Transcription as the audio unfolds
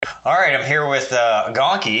All right, I'm here with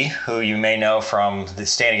Gonky, who you may know from the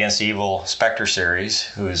Stand Against Evil Spectre series,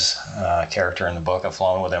 who's a character in the book. I've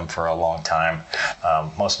flown with him for a long time,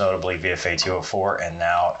 most notably VFA 204 and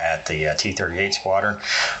now at the T-38 Squadron.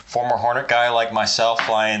 Former Hornet guy like myself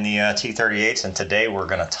flying the T-38s, and today we're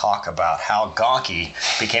going to talk about how Gonky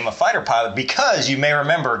became a fighter pilot, because you may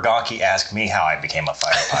remember Gonky asked me how I became a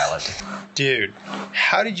fighter pilot. Dude,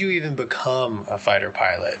 how did you even become a fighter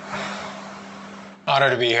pilot?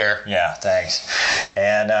 Honor to be here. Yeah, thanks.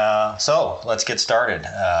 And so let's get started.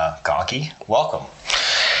 Gonky, welcome.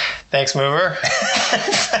 Thanks, Mover.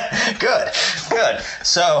 Good.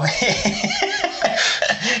 So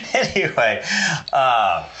anyway,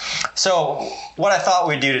 so what I thought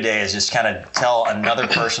we'd do today is just kind of tell another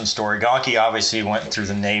person's story. Gonky obviously went through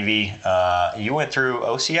the Navy. You went through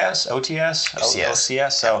OCS?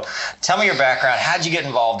 OCS. So tell me your background. How'd you get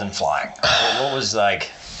involved in flying? What was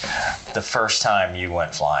like the first time you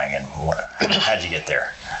went flying, and how'd you get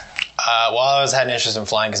there? Well, I always had an interest in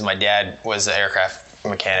flying because my dad was an aircraft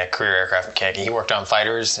mechanic, career aircraft mechanic. He worked on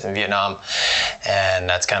fighters in Vietnam, and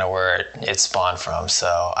that's kind of where it spawned from.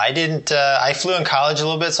 So I flew in college a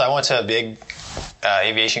little bit, so I went to a big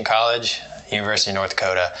aviation college, University of North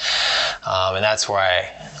Dakota, and that's where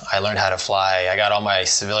I learned how to fly. I got all my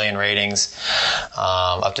civilian ratings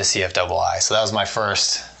up to CFII, so that was my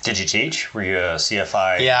first. Did you teach? Were you a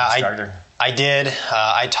CFI instructor? I did.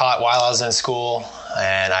 I taught while I was in school,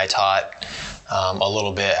 and I taught a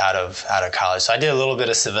little bit out of college. So I did a little bit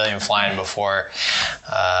of civilian flying before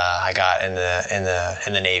I got in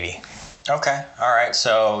the Navy. Okay. All right.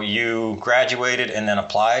 So you graduated and then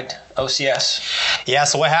applied OCS? Yeah.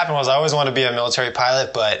 So what happened was I always wanted to be a military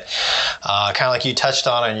pilot, but kind of like you touched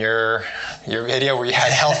on in your video where you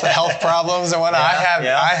had health problems and whatnot.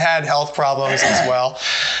 I had health problems as well.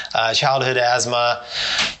 Childhood asthma,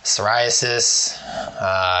 psoriasis.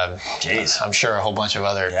 I'm sure a whole bunch of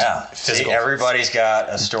other physical. See, everybody's got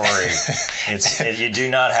a story. You do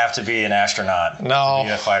not have to be an astronaut to be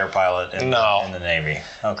a fighter pilot in the Navy.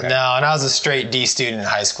 Okay. No, and I was a straight D student in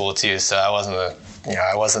high school too, so I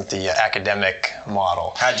wasn't the academic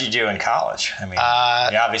model. How'd you do in college? I mean,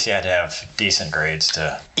 you obviously had to have decent grades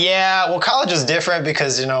to. Yeah, well, college was different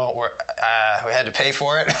because we had to pay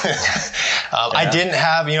for it. I didn't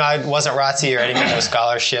have, I wasn't ROTC or anything with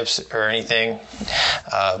scholarships or anything.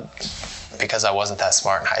 Because I wasn't that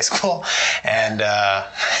smart in high school, and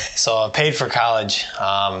so I paid for college,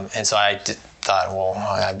 and so I thought, well,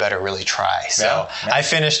 I better really try. So I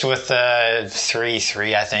finished with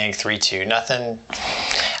 3.3, I think 3.2. Nothing.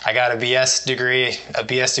 I got a BS degree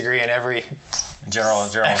in every general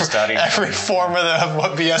studies, every form of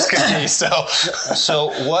what BS could be.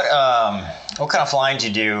 So what kind of flying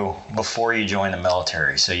did you do before you joined the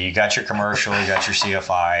military? So you got your commercial, you got your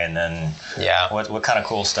CFI, and then what kind of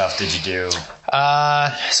cool stuff did you do?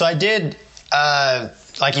 So I did.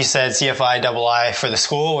 Like you said, CFI for the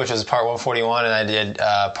school, which was Part 141, and I did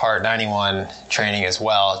Part 91 training as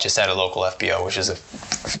well, just at a local FBO, which is an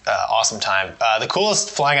awesome time. The coolest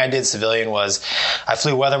flying I did civilian was I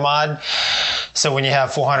flew weather mod. So when you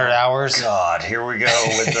have 400 hours. God, here we go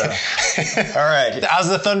with the. All right. I was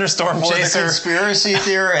the thunderstorm chaser. The conspiracy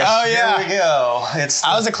theorist. Oh, yeah. Here we go.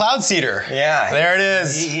 I was a cloud seeder. Yeah. There it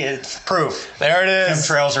is. It's proof. There it is.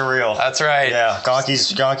 Chemtrails are real. That's right. Yeah.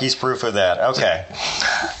 Gonky's proof of that. Okay.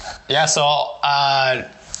 Yeah, so I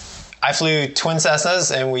flew twin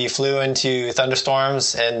Cessnas, and we flew into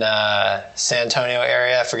thunderstorms in San Antonio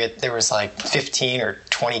area. I forget, there was like 15 or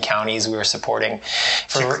 20 counties we were supporting.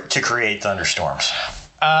 To create thunderstorms.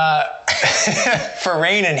 For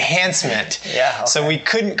rain enhancement. Yeah. Okay. So we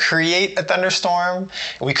couldn't create a thunderstorm.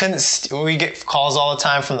 We get calls all the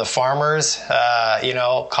time from the farmers,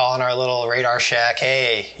 calling our little radar shack,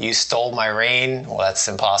 hey, you stole my rain. Well, that's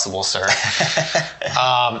impossible, sir.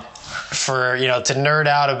 To nerd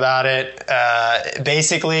out about it,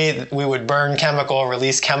 basically we would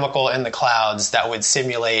release chemical in the clouds that would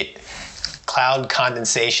simulate cloud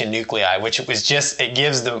condensation nuclei, which it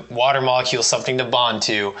gives the water molecules something to bond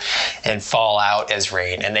to and fall out as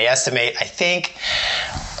rain. And they estimate, I think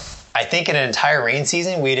in an entire rain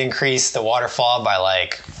season, we'd increase the waterfall by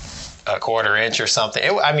like a quarter inch or something.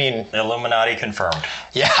 Illuminati confirmed.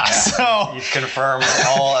 Yeah. So you've confirmed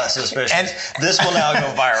all suspicions. And this will now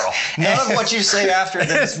go viral. None of what you say after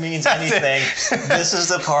this means anything. This is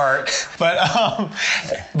the part.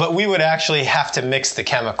 But we would actually have to mix the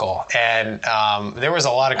chemical, and there was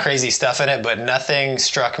a lot of crazy stuff in it, but nothing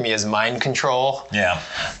struck me as mind control. Yeah.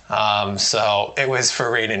 So it was for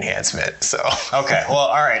rain enhancement. So. Okay. Well,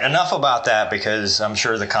 all right. Enough about that, because I'm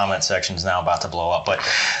sure the comment section is now about to blow up. But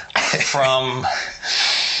from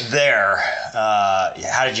there,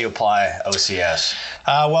 how did you apply OCS?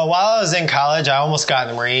 Well, while I was in college, I almost got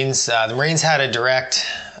in the Marines. The Marines had a direct,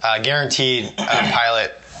 guaranteed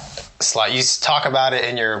pilot slot. You talk about it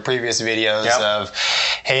in your previous videos of,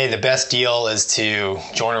 hey, the best deal is to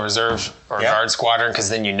join a reserve or guard squadron because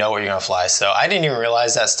then you know what you're going to fly. So I didn't even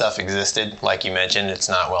realize that stuff existed. Like you mentioned, it's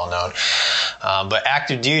not well known. But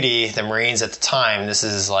active duty, the Marines at the time, this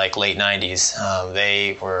is like late 90s,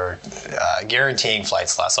 they were guaranteeing flight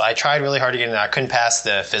slots. So I tried really hard to get in there. I couldn't pass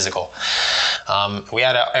the physical. We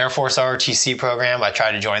had an Air Force ROTC program. I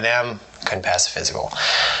tried to join them. Couldn't pass the physical.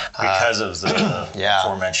 Because of the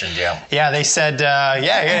aforementioned, Yeah, they said, you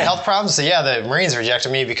had health problems. So, the Marines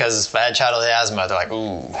rejected me because I had childhood asthma. They're like,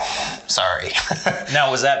 ooh, sorry.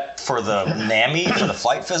 Now, was that for the NAMI, or the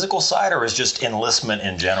flight physical side, or was just enlistment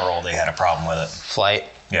in general they had a problem with it? Flight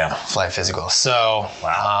physical. So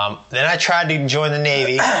then I tried to join the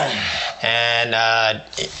Navy, and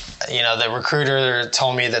the recruiter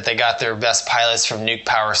told me that they got their best pilots from Nuke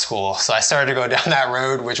Power School. So I started to go down that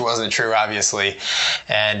road, which wasn't true, obviously,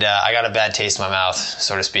 and I got a bad taste in my mouth,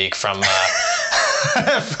 so to speak, from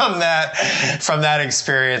from that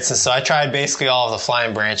experience. And so I tried basically all of the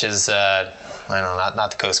flying branches. I don't know,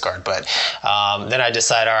 not the Coast Guard, but then I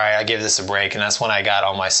decided, all right, I'll give this a break, and that's when I got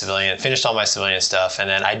finished all my civilian stuff, and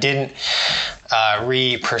then I didn't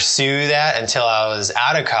pursue that until I was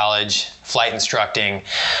out of college, flight instructing,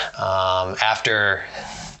 after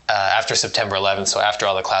September 11th, so after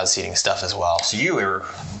all the cloud seeding stuff as well. So you were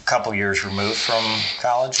a couple years removed from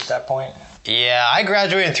college at that point? Yeah, I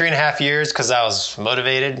graduated in 3.5 years because I was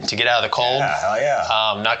motivated to get out of the cold. Yeah, hell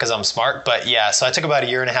yeah. Not because I'm smart, but so I took about 1.5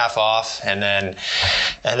 years off, and then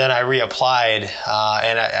I reapplied.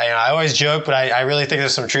 And I always joke, but I really think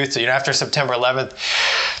there's some truth to it. After September 11th,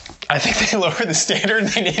 I think they lowered the standard and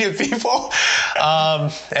they needed people.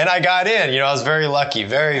 And I got in. I was very lucky,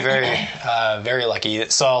 very, very, very lucky.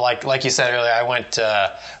 So like you said earlier, I went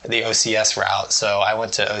the OCS route. So I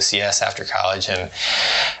went to OCS after college, and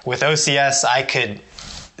with OCS,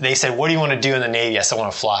 they said, what do you want to do in the Navy? I said, I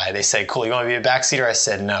want to fly. They said, cool, you want to be a backseater? I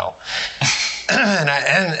said, no.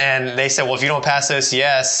 and they said, well, if you don't pass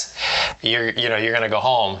OCS, you're going to go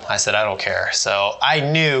home. I said, I don't care. So I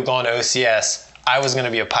knew going to OCS, I was going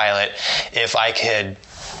to be a pilot if I could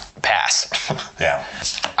pass. Yeah.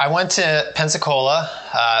 I went to Pensacola,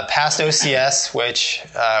 passed OCS, which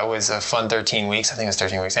was a fun 13 weeks. I think it was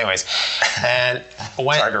 13 weeks. Anyways, and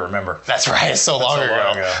went. It's hard to remember. That's right. It's so long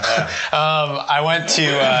ago. Yeah. I went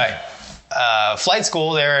to flight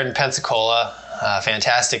school there in Pensacola.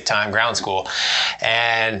 Fantastic time, ground school,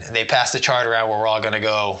 and they passed the chart around where we're all going to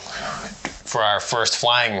go for our first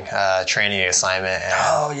flying training assignment.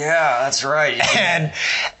 Oh yeah, that's right. And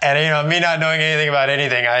me not knowing anything about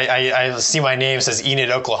anything, I see my name says Enid,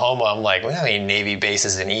 Oklahoma. I'm like, well, Navy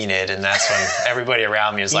bases in Enid, and that's when everybody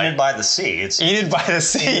around me is like, Enid by the sea. It's Enid by the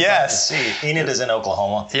sea. Yes. By the sea. Enid is in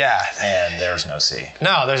Oklahoma. Yeah. And there's no sea.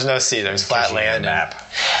 No, there's no sea. There's flat land.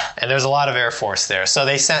 And there's a lot of Air Force there. So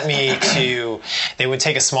they sent me they would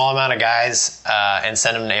take a small amount of guys and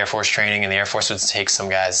send them to Air Force training, and the Air Force would take some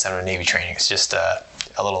guys and send them to Navy training. It's just a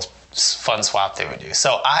little fun swap they would do.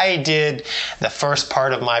 So I did the first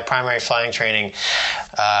part of my primary flying training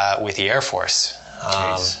with the Air Force,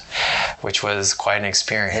 which was quite an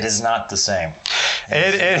experience. It is not the same. The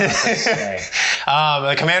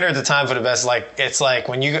commander at the time put it best. It's like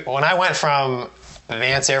when I went from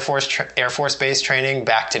advanced Air Force Base training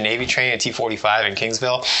back to Navy training at T-45 in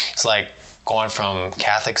Kingsville, it's like going from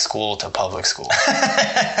Catholic school to public school.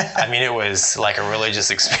 I mean, it was like a religious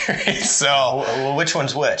experience. So, well, which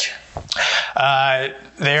one's which?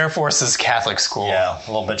 The Air Force is Catholic school. Yeah,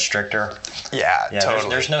 a little bit stricter. Yeah, totally.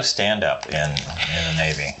 There's no stand-up in the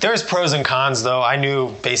Navy. There's pros and cons, though. I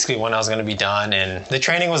knew basically when I was going to be done, and the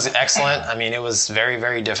training was excellent. I mean, it was very,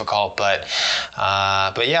 very difficult, but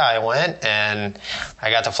yeah, I went and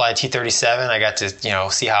I got to fly T-37. I got to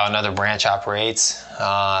see how another branch operates,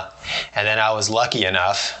 and then I was lucky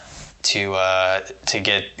enough to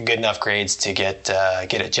get good enough grades to get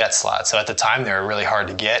a jet slot. So at the time they were really hard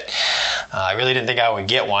to get. I really didn't think I would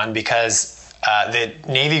get one because the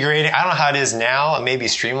Navy grading, I don't know how it is now, it may be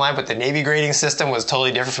streamlined, but the Navy grading system was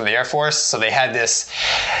totally different from the Air Force. So they had this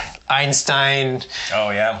Einstein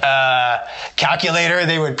calculator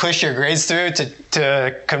they would push your grades through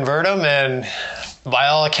to convert them, and by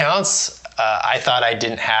all accounts, I thought I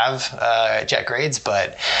didn't have jet grades,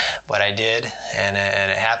 but I did, and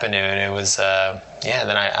it happened, and it was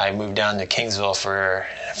Then I moved down to Kingsville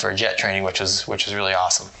for jet training, which was really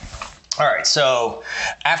awesome. All right, so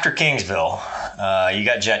after Kingsville, you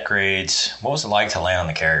got jet grades. What was it like to land on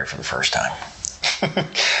the carrier for the first time?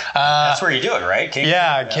 That's where you do it, right? Kingsville?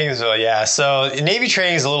 Yeah, Kingsville, yeah. So Navy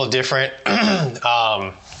training is a little different.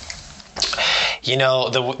 The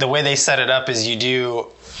way they set it up is you do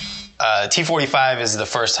T-45 is the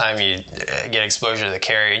first time you get exposure to the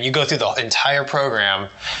carrier, and you go through the entire program,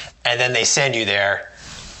 and then they send you there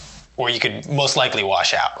where you could most likely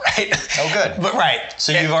wash out, right? Oh, good. But right.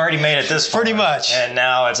 So you've already made it this far. Pretty much. And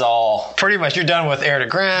now it's all... Pretty much. You're done with air to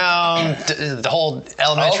ground, the whole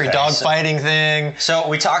elementary dogfighting thing. So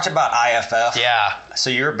we talked about IFF. Yeah. So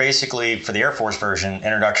you're basically, for the Air Force version,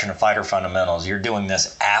 Introduction to Fighter Fundamentals, you're doing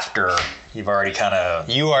this after you've already kind of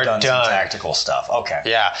done some tactical stuff. Okay.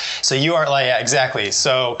 Yeah. So you are like, yeah, exactly.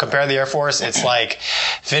 So compared to the Air Force, it's like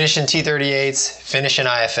finishing T-38s, finishing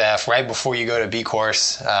IFF right before you go to B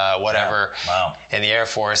course, whatever. Yeah. Wow. In the Air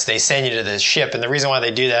Force, they send you to the ship. And the reason why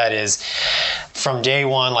they do that is from day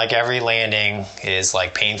one, like every landing is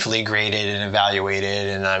like painfully graded and evaluated.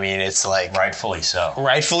 And I mean, it's like... Rightfully so.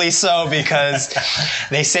 Rightfully so, because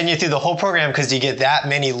they send you through the whole program because you get that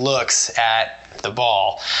many looks at the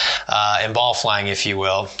ball and ball flying, if you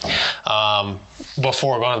will,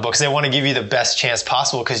 before going to the book. Because they want to give you the best chance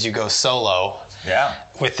possible because you go solo. Yeah.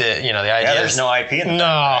 With the idea. Yeah, there's no IP in that.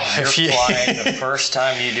 No. You're flying, the first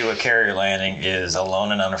time you do a carrier landing is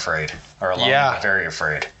alone and unafraid. Or alone and very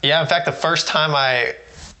afraid. Yeah, in fact, the first time I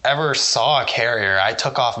ever saw a carrier, I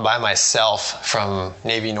took off by myself from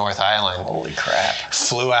Navy North Island. Holy crap.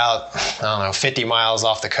 Flew out, 50 miles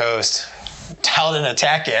off the coast. Dialed an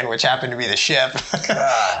attack in, which happened to be the ship.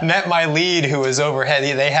 Met my lead who was overhead.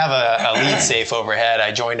 They have a lead safe overhead.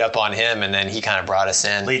 I joined up on him, and then he kind of brought us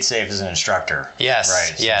in. Lead safe is an instructor. Yes.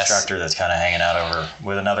 Right. It's an instructor that's kind of hanging out over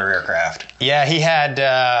with another aircraft. Yeah, he had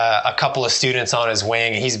a couple of students on his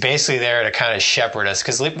wing. He's basically there to kind of shepherd us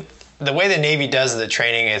because the way the Navy does the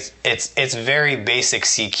training is it's very basic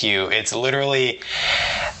CQ. It's literally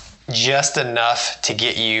just enough to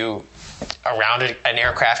get you around an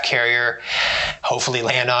aircraft carrier, hopefully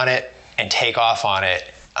land on it, and take off on it.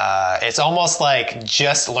 It's almost like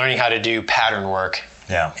just learning how to do pattern work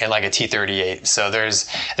in like a T-38. So there's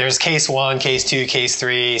case 1, case 2, case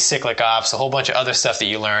 3, cyclic ops, a whole bunch of other stuff that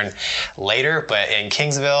you learn later. But in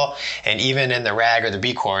Kingsville, and even in the RAG or the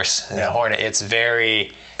B course, in the Hornet, it's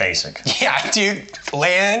very... basic. Yeah, dude,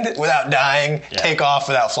 land without dying, take off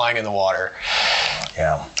without flying in the water.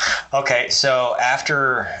 Yeah. Okay, so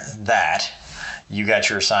after that, you got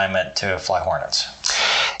your assignment to fly Hornets.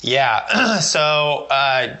 Yeah, so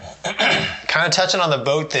kind of touching on the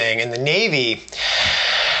boat thing, in the Navy,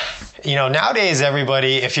 nowadays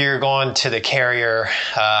everybody, if you're going to the carrier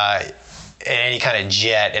in any kind of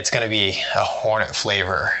jet, it's going to be a Hornet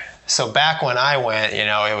flavor. So back when I went,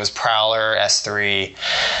 it was Prowler, S3,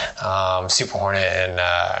 Super Hornet, and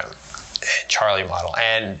Charlie model.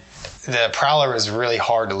 And the Prowler is really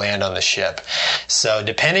hard to land on the ship. So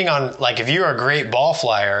depending on, like, if you're a great ball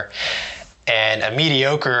flyer and a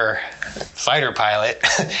mediocre fighter pilot,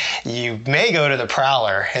 you may go to the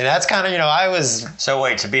Prowler. And that's kind of, I was... So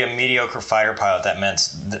wait, to be a mediocre fighter pilot, that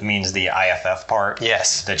means the IFF part?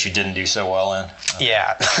 Yes. That you didn't do so well in? Okay.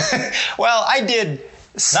 Yeah. Well, I did...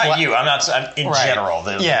 Not you. I'm general.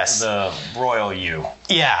 The royal you.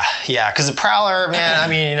 Yeah. Because the Prowler, man. I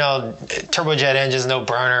mean, turbojet engines, no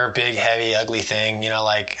burner, big, heavy, ugly thing. It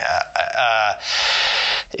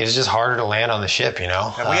was just harder to land on the ship. And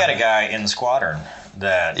we had a guy in the squadron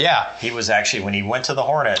that. Yeah. He was actually, when he went to the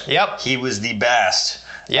Hornet. Yep. He was the best.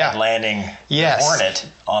 At landing the Hornet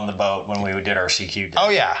on the boat when we did our CQ. Oh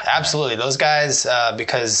yeah, absolutely. Those guys,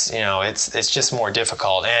 because it's just more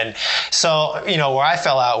difficult. And so where I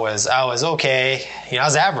fell out was I was okay. I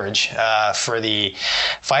was average for the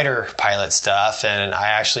fighter pilot stuff, and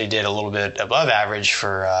I actually did a little bit above average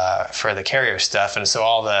for the carrier stuff. And so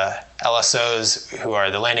all the LSOs, who are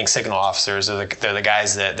the landing signal officers, they're the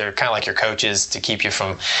guys that they're kind of like your coaches to keep you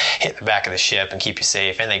from hitting the back of the ship and keep you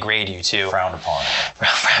safe, and they grade you too. Frowned upon.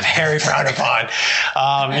 Very frowned upon.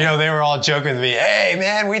 They were all joking with me. Hey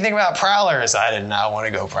man, what do you think about Prowlers? I did not want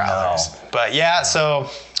to go Prowlers. No. But yeah, so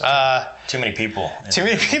too many people. Too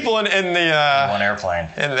many people in the one airplane.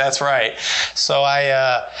 And that's right. So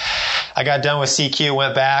I got done with CQ,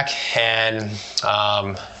 went back, and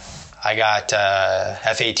I got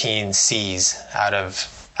F-18Cs out of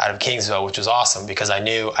Kingsville, which was awesome because I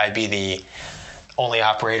knew I'd be the only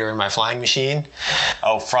operator in my flying machine.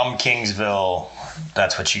 Oh, from Kingsville,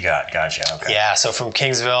 that's what you got. Gotcha. Okay. Yeah. So from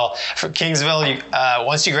Kingsville,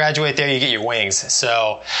 once you graduate there, you get your wings.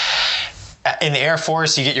 So in the Air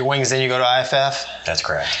Force, you get your wings, then you go to IFF. That's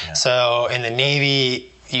correct. Yeah. So in the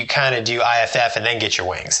Navy, you kind of do IFF and then get your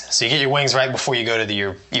wings. So you get your wings right before you go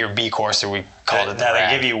to your B course, or we called it the Now, Rag.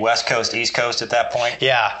 they give you West Coast, East Coast at that point?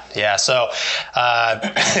 Yeah. So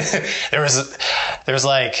there was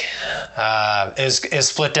like it was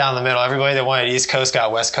split down the middle. Everybody that wanted East Coast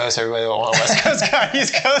got West Coast. Everybody that wanted West Coast got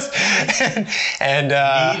East Coast. and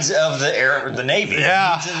Needs of the Navy.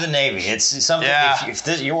 Yeah. Needs of the Navy. It's something. Yeah.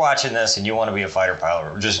 If you're watching this and you want to be a fighter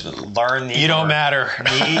pilot, just learn the you don't matter.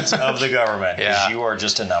 needs of the government, because Yeah. you are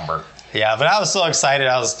just a number. Yeah, but I was so excited.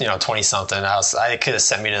 I was 20 something. I could have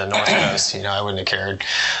sent me to the North Coast. I wouldn't have cared.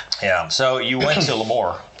 Yeah. So you went to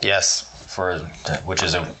Lemoore Yes, which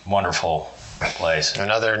is a wonderful place.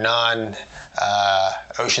 another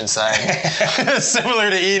oceanside, similar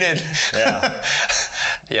to Enid. Yeah.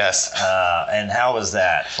 Yes. And how was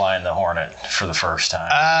that, flying the Hornet for the first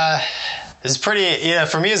time? It's pretty,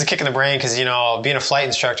 for me, it's a kick in the brain because, being a flight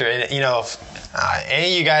instructor, and, if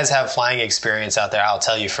any of you guys have flying experience out there, I'll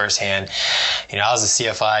tell you firsthand. I was a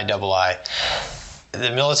CFI, II. The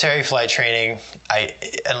military flight training,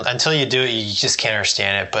 until you do it, you just can't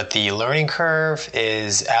understand it. But the learning curve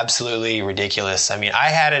is absolutely ridiculous. I mean, I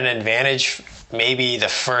had an advantage maybe the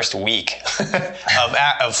first week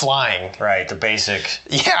of flying. Right, the basic.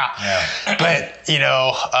 Yeah. But,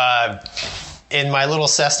 in my little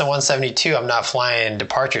Cessna 172, I'm not flying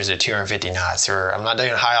departures at 250 knots, or I'm not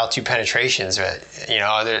doing high altitude penetrations. But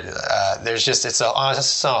there's just it's on a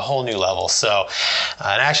whole new level. So,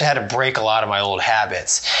 and I actually had to break a lot of my old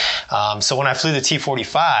habits. So when I flew the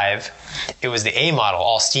T-45, it was the A model,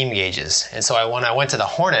 all steam gauges, and so when I went to the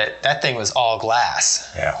Hornet, that thing was all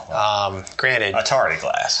glass. Yeah. Granted, Atari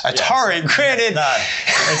glass. Atari, granted.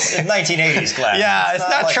 It's 1980s glass. Yeah, it's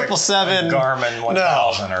not like 777. a Garmin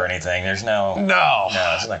 1000 or anything. There's no,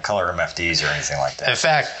 it's not color MFDs or anything like that. In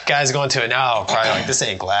fact, guys going to it now are probably like, this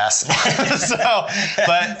ain't glass. Thumbs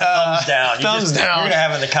down. Thumbs down. You're gonna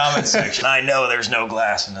have in the comments section. I know there's no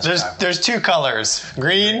glass in this. There's two colors,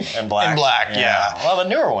 green and black. Yeah. Well, the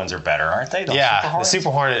newer ones are better, aren't they? The Super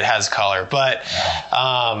Hornet has color, but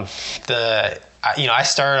I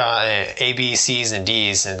started on A, B, C's, and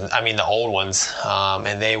D's, and I mean the old ones,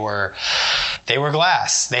 and they were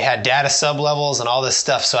glass. They had data sub levels and all this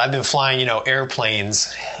stuff. So I've been flying,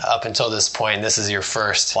 airplanes up until this point. And this is your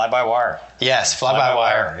first fly by wire. Yes, fly by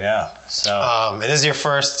wire. Yeah. So and this is your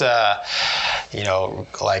first,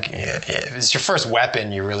 it's your first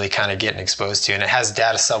weapon you're really kind of getting exposed to, and it has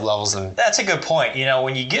data sub levels. And that's a good point.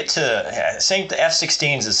 When you get to the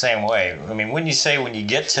F-16 is the same way. I mean, when you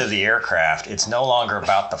get to the aircraft, it's no longer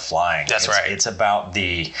about the flying. That's right. It's about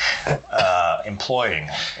the employing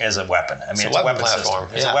as a weapon. I mean, it's a weapon platform.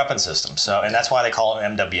 system. It's a weapon system. So, and that's why they call it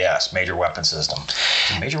MWS, Major Weapon System.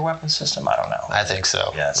 Major Weapon System? I don't know. I think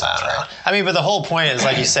so. Yeah, I don't know. I mean, but the whole point is,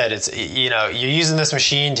 like you said, it's you're using this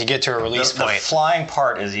machine to get to a release point. The flying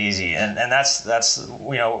part is easy, and that's in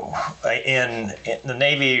the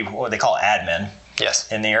Navy, what they call admin.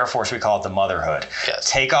 Yes. In the Air Force, we call it the motherhood. Yes.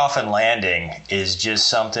 Takeoff and landing is just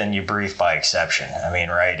something you brief by exception. I mean,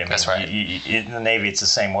 right? That's right. In the Navy, it's the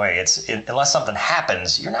same way. Unless something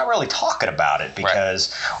happens, you're not really talking about it,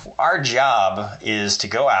 because our job is to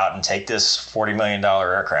go out and take this $40 million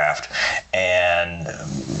aircraft and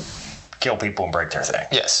kill people and break their thing.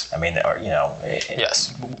 Yes. I mean,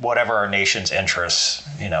 yes. Whatever our nation's interests,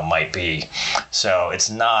 might be. So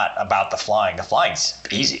it's not about the flying. The flying's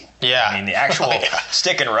easy. Yeah. I mean, the actual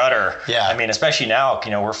stick and rudder. Yeah. I mean, especially now,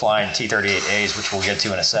 we're flying T-38As, which we'll get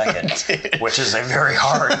to in a second, which is a very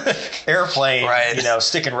hard airplane. Right.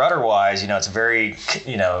 Stick and rudder wise, it's very,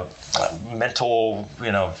 mental,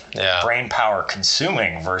 brain power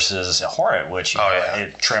consuming versus a Hornet, which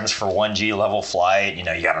it trims for 1G level flight. You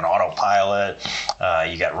got an autopilot,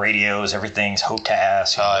 you got radios, everything's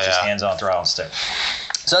HOTAS, just hands on throttle and stick.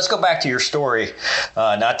 So let's go back to your story,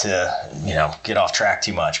 not to get off track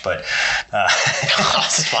too much, but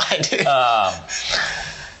that's fine, dude.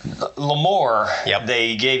 Lemoore, Yep. Do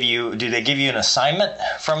they give you an assignment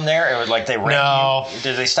from there? It was like they rank you?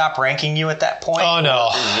 Did they stop ranking you at that point? Oh, no.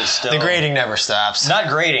 Is it still, the grading never stops. Not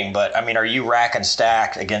grading, but I mean, are you rack and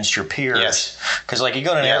stacked against your peers? Yes. Because like you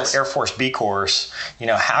go to an Air Force B course,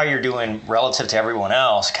 how you're doing relative to everyone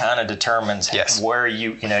else kind of determines where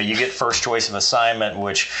you get first choice of assignment,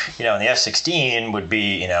 which, in the F-16 would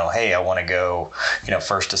be, hey, I want to go,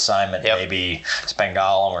 first assignment, maybe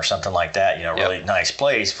Spangdahlem or something like that, really nice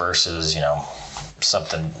place versus,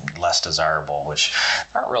 something less desirable, which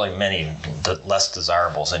aren't really many less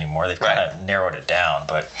desirables anymore. They've kind of narrowed it down,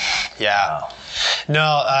 but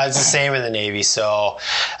No, it's the same in the Navy. So,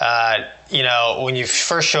 when you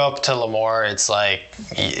first show up to Lemoore, it's like,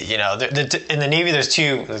 in the Navy, there's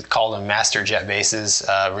two, they call them master jet bases,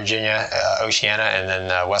 Virginia, Oceana, and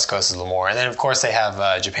then West Coast is Lemoore. And then, of course, they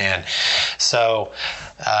have Japan. So,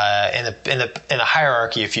 in the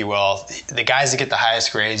hierarchy, if you will, the guys that get the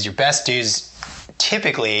highest grades, your best dudes,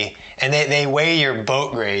 typically, and they weigh your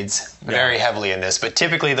boat grades very heavily in this, but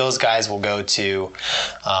typically those guys will go to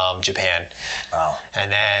Japan. Wow.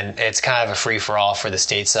 And then it's kind of a free-for-all for the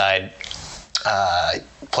stateside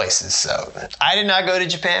places. So I did not go to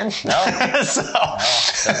Japan. No. So.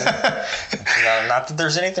 No, not that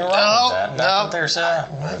there's anything wrong with that. Not that there's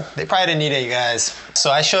They probably didn't need any guys.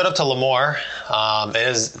 So I showed up to Lemoore.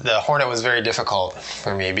 The Hornet was very difficult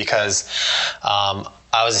for me because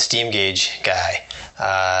I was a steam gauge guy.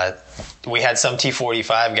 We had some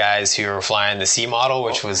T-45 guys who were flying the C model,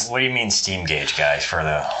 which was... What do you mean steam gauge guys for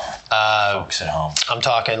the folks at home? I'm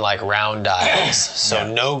talking like round dials.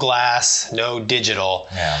 So no glass, no digital.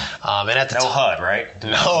 Yeah. And at the no HUD, right?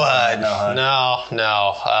 No HUD.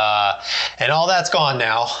 No. And all that's gone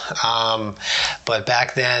now. But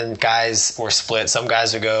back then, guys were split. Some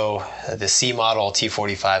guys would go the C model,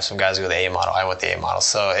 T-45. Some guys would go the A model. I went the A model.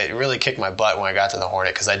 So it really kicked my butt when I got to the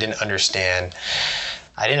Hornet because I didn't understand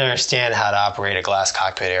how to operate a glass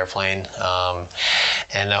cockpit airplane,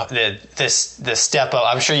 and the step up.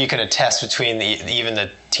 I'm sure you can attest between even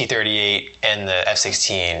the T-38 and the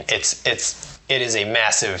F-16. It is a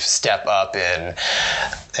massive step up in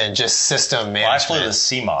just system management. Well, I flew the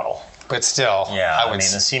C model. But still, I mean,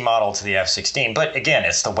 the C model to the F-16. But again,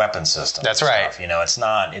 it's the weapon system. That's right.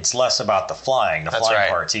 It's less about the flying. The flying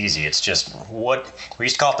part's easy. It's just what we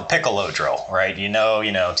used to call it the piccolo drill, right?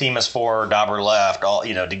 Team four, dauber left, all,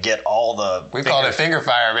 to get all the... We called it finger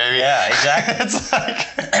fire, baby. Yeah, exactly. It's like...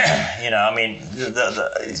 I mean,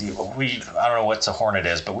 I don't know what the Hornet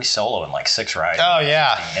is, but we solo in like 6 rides. Oh,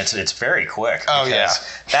 yeah. It's very quick. Oh, yeah.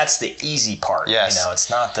 That's the easy part. Yes. It's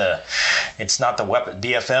not the weapon.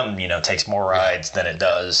 DFM, takes more rides than it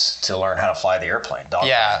does to learn how to fly the airplane.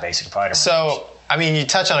 Basic fighter. So, I mean, you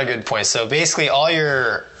touch on a good point. So basically all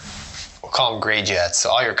your, we'll call them gray jets, so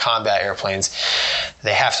all your combat airplanes,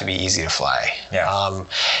 they have to be easy to fly. Yeah.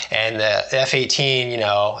 And the F-18,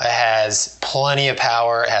 it has plenty of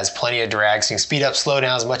power, it has plenty of drag, so you can speed up, slow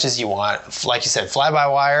down as much as you want. Like you said,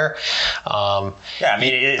 fly-by-wire.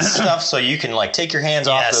 It's stuff so you can take your hands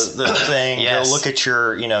off the thing, go look at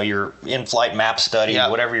your, your in-flight map study,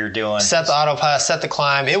 whatever you're doing. Set the autopilot, set the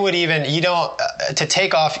climb. It would even, to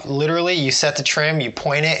take off, literally, you set the trim, you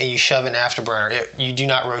point it, and you shove an afterburner. You do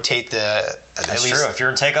not rotate the... That's true. If you're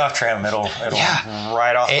in takeoff trim, it'll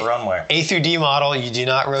right off the runway. A through D model, you do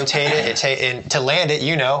not rotate it. And to land it,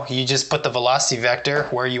 you just put the velocity vector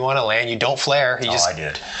where you want to land. You don't flare. I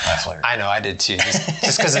did. I flared. I know, I did too,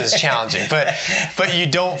 just because it was challenging. But you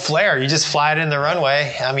don't flare. You just fly it in the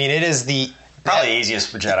runway. I mean, it is probably the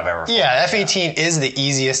easiest jet I've ever flown. Yeah, F-18 is the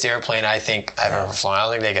easiest airplane I think I've ever flown. I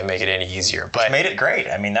don't think they can make it any easier. But it's made it great.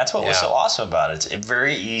 I mean, that's what was so awesome about it. It's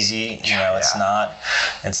very easy. It's not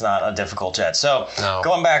a difficult jet. So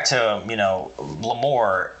going back to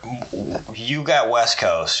Lemoore, you got West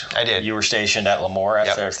Coast. I did. You were stationed at Lemoore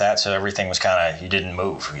after that, so everything was kind of, you didn't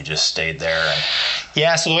move. You just stayed there.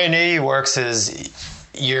 Yeah. So the way Navy works is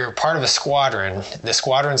you're part of a squadron. The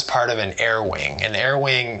squadron's part of an air wing, and the air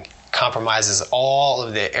wing compromises all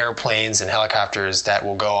of the airplanes and helicopters that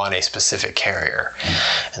will go on a specific carrier,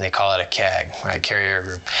 and they call it a CAG, right? Carrier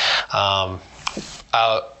group.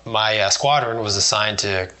 My squadron was assigned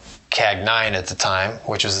to CAG 9 at the time,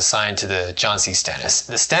 which was assigned to the John C. Stennis.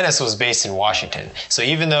 The Stennis was based in Washington, so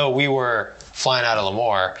even though we were flying out of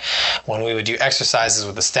Lemoore, when we would do exercises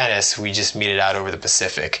with the Stennis, we just meet it out over the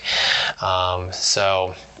Pacific.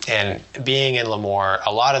 And being in Lemoore,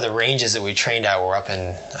 a lot of the ranges that we trained at were up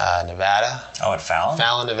in Nevada. Oh, at Fallon?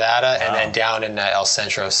 Fallon, Nevada, and then down in El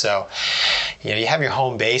Centro. So, you have your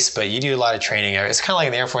home base, but you do a lot of training. It's kind of like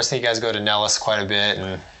in the Air Force. I think you guys go to Nellis quite a bit.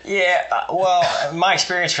 And my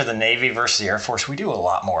experience for the Navy versus the Air Force, we do a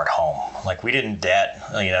lot more at home. Like, we didn't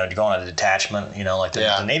to go on a detachment,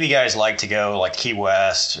 the Navy guys like to go, like, Key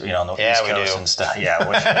West, on the East Coast and stuff. Yeah,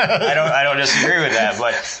 which I don't disagree with that.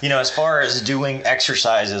 But, as far as doing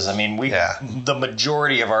exercises, I mean, the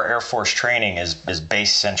majority of our Air Force training is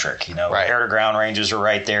base-centric, Air-to-ground ranges are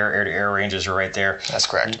right there, air-to-air ranges are right there. That's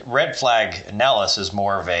correct. Red Flag Nellis is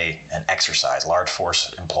more of an exercise, large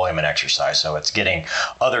force employment exercise. So it's getting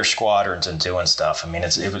other other squadrons and doing stuff. I mean,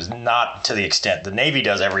 it was not to the extent the Navy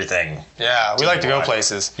does everything. Yeah, we like to go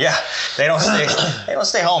places. Yeah, they don't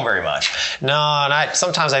stay home very much. No, and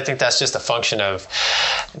sometimes I think that's just a function of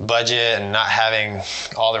budget and not having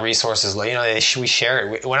all the resources. You know, we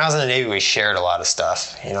share it. When I was in the Navy, we shared a lot of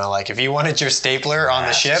stuff. You know, like if you wanted your stapler on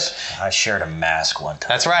the ship, I shared a mask one time.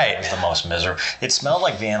 That's right. It was the most miserable. It smelled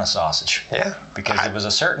like Vienna sausage. Yeah, because it was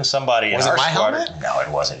a certain somebody. Was in it our my squadron. helmet? No, it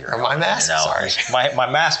wasn't your. Or my mask? No, Sorry, my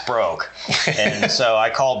mask broke, and so I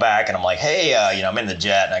called back and I'm like, hey, I'm in the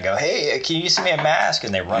jet, and I go, hey, can you send me a mask?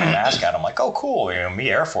 And they run a mask out. I'm like, oh, cool. Me,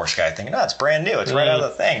 Air Force guy, thinking, no, it's brand new. It's right out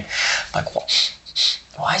of the thing. I'm like,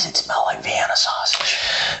 why does it smell like Vienna sausage?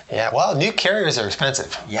 Yeah, well, new carriers are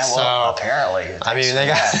expensive. Yeah, well, apparently. I mean, they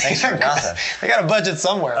got thanks for nothing. They got a budget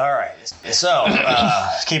somewhere. All right. So,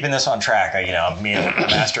 keeping this on track, me and the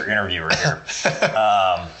master interviewer here.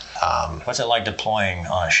 What's it like deploying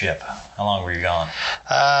on a ship? How long were you gone?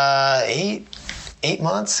 8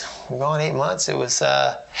 months. We're going 8 months. It was,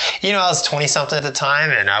 I was 20 something at the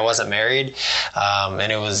time, and I wasn't married,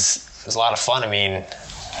 and it was a lot of fun. I mean,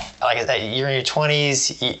 like I said, you're in your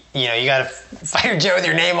 20s. You got a fighter jet with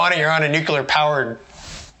your name on it. You're on a nuclear powered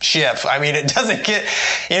ship. I mean, it doesn't get.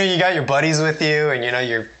 You got your buddies with you, and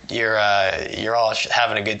you're all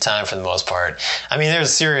having a good time for the most part. I mean,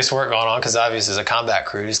 there's serious work going on because obviously it's a combat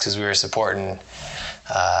cruise because we were supporting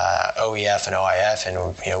OEF and OIF, and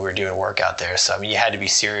we were doing work out there. So I mean, you had to be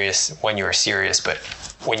serious when you were serious, but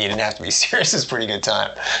when you didn't have to be serious, it's a pretty good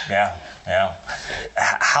time. Yeah.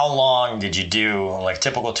 How long did you do? Like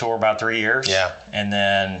typical tour, about 3 years. Yeah. And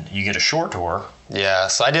then you get a short tour. Yeah.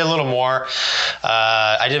 So I did a little more.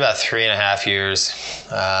 I did about 3.5 years.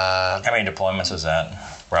 How many deployments is that,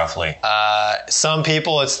 roughly? Some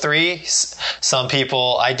people it's 3. Some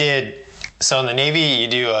people I did. So in the Navy, you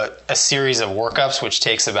do a series of workups, which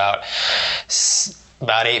takes about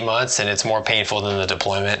 8 months, and it's more painful than the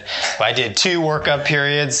deployment. But I did 2 workup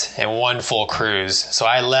periods and 1 full cruise. So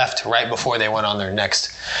I left right before they went on their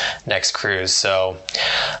next cruise. So,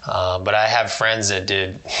 but I have friends that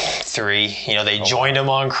did 3. They joined them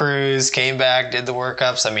on cruise, came back, did the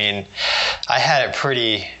workups. I mean, I had it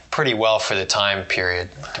pretty well for the time period,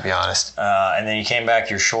 to be honest. And then you came back.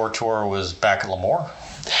 Your short tour was back at Lemoore.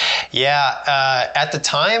 Yeah, at the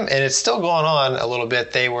time, and it's still going on a little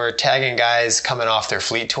bit, they were tagging guys coming off their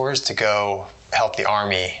fleet tours to go help the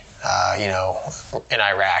Army, in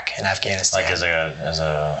Iraq and Afghanistan. Like as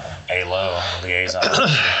a ALO, liaison.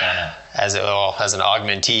 As an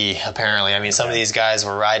augmentee, apparently. I mean, some of these guys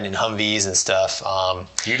were riding in Humvees and stuff.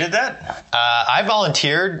 You did that? I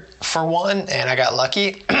volunteered for one, and I got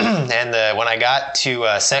lucky. And when I got to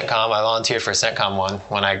CENTCOM, I volunteered for CENTCOM 1.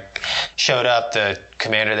 When I showed up, the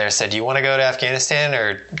commander there said, do you want to go to Afghanistan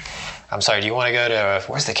do you want to go to,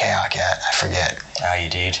 where's the KAOC at? I forget. You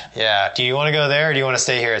did. Yeah. Do you want to go there or do you want to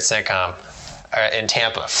stay here at CENTCOM? In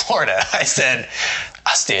Tampa, Florida. I said,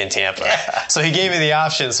 I'll stay in Tampa. Yeah. So he gave me the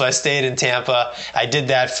option. So I stayed in Tampa. I did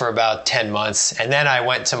that for about 10 months. And then I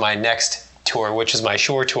went to my next tour, which is my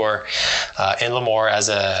shore tour in Lemoore as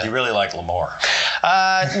a... You really like Lemoore.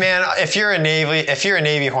 Man, if you're a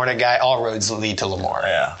Navy Hornet guy, all roads lead to Lemoore.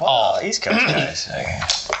 Yeah. Well, all East Coast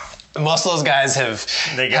guys. Most of those guys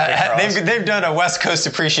they've done a West Coast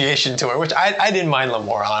appreciation tour, which I didn't mind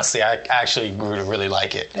Lemoore, honestly. I actually grew to really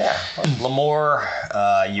like it. Yeah. Lemoore,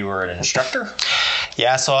 you were an instructor?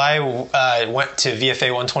 Yeah, so I went to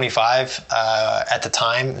VFA 125 at the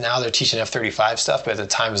time. Now they're teaching F-35 stuff, but at the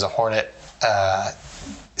time it was a Hornet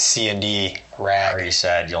C&D rag. Are you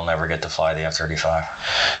sad you'll never get to fly the F-35?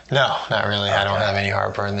 No, not really. Okay. I don't have any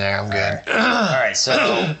heartburn there. I'm good. All right,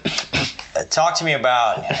 so talk to me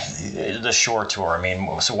about the shore tour. I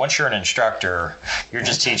mean, so once you're an instructor, you're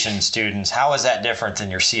just teaching students. How is that different than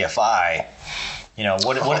your CFI?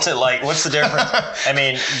 What's it like? What's the difference? I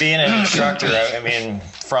mean, being an instructor,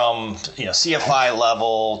 from CFI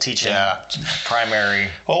level teaching primary.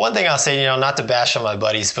 Well, one thing I'll say, not to bash on my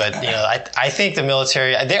buddies, but I think the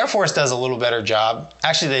military, the Air Force does a little better job.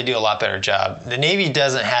 Actually, they do a lot better job. The Navy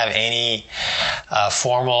doesn't have any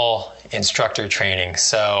formal instructor training.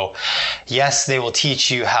 So yes, they will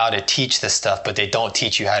teach you how to teach this stuff, but they don't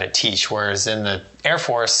teach you how to teach. Whereas in the Air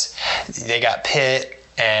Force, they got PIT.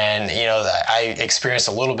 And, I experienced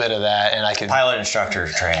a little bit of that, and I could... Pilot instructor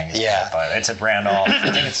training. Yeah. It's at Randolph.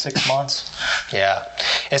 I think it's 6 months. Yeah.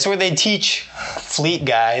 It's where they teach fleet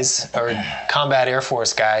guys or combat Air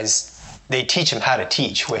Force guys, they teach them how to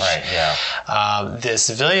teach, which... Right, yeah. The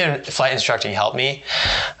civilian flight instructing helped me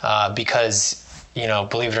because...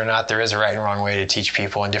 believe it or not, there is a right and wrong way to teach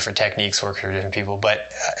people, and different techniques work for different people.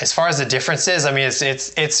 But as far as the differences,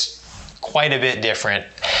 it's quite a bit different.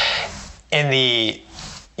 In the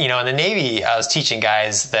in the Navy, I was teaching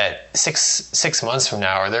guys that six months from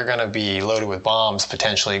now, they're going to be loaded with bombs,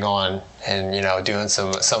 potentially going and doing some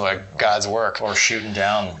of God's work, or shooting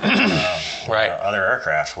down right, other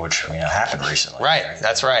aircraft, which happened recently. Right,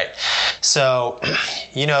 that's right. So,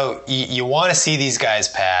 you want to see these guys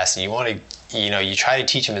pass, and you want to. You try to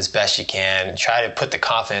teach them as best you can, try to put the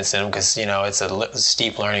confidence in them because, it's a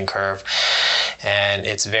steep learning curve. And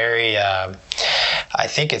it's very, I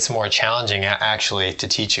think it's more challenging actually to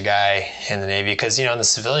teach a guy in the Navy because, in the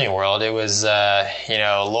civilian world, it was,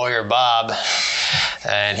 Lawyer Bob,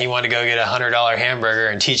 and he wanted to go get a $100 hamburger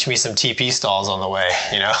and teach me some TP stalls on the way.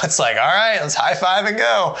 It's like, all right, let's high five and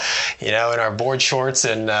go, in our board shorts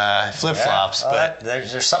and flip flops. Yeah. But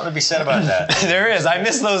there's something to be said about that. There is. I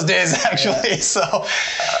miss those days actually. Yeah. So,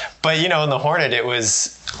 but in the Hornet, it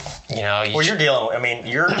was, well, you're dealing.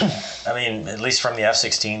 At least from the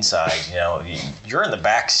F-16 side, you're in the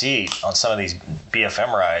back seat on some of these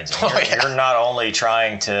BFM rides. And you're not only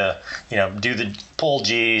trying to, do the pull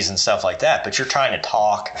G's and stuff like that, but you're trying to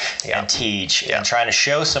talk and teach and trying to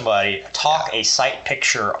show somebody, a sight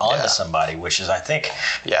picture onto somebody, which is, I think,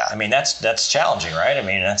 that's challenging, right?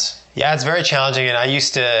 Yeah, it's very challenging, and I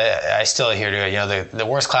still adhere to it. The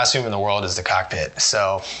worst classroom in the world is the cockpit.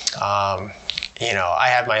 So, I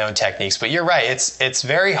have my own techniques, but you're right. It's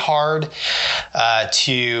very hard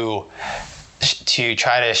to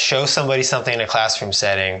try to show somebody something in a classroom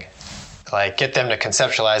setting, like get them to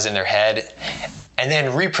conceptualize in their head, and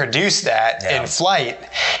then reproduce that in flight.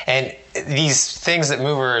 And these things that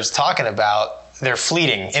Mover is talking about, they're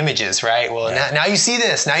fleeting images, right? Well, now you see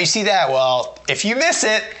this, now you see that. Well, if you miss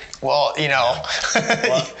it, well,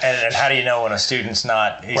 and how do you know when a student's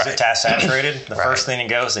he's task saturated? The first thing he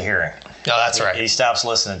goes to hearing. No, that's right. He stops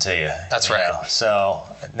listening to you. That's right. So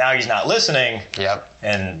now he's not listening. Yep.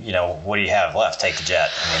 And, what do you have left? Take the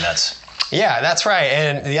jet. Yeah, that's right.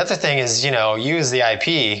 And the other thing is, you as the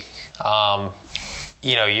IP,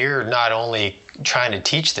 you're not only trying to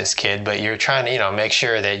teach this kid, but you're trying to, make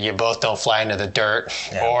sure that you both don't fly into the dirt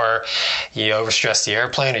or you overstress the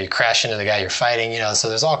airplane or you crash into the guy you're fighting, so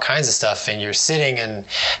there's all kinds of stuff. And you're sitting in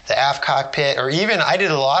the aft cockpit, or even I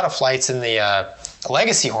did a lot of flights in the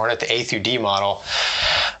Legacy Hornet, the A through D model.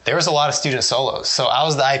 There was a lot of student solos. So I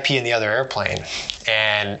was the IP in the other airplane.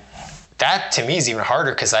 And that to me is even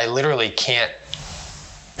harder because I literally can't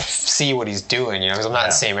see what he's doing, because I'm not in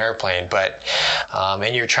the same airplane. But,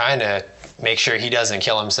 and you're trying to make sure he doesn't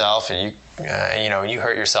kill himself and you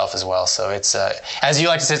hurt yourself as well. So it's, as you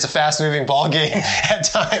like to say, it's a fast-moving ball game at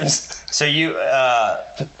times. So you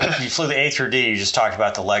flew the A through D. You just talked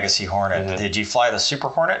about the Legacy Hornet. Mm-hmm. Did you fly the Super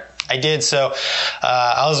Hornet? I did. So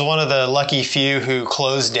I was one of the lucky few who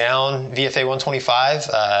closed down VFA 125,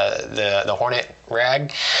 the Hornet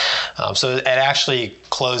RAG. So it actually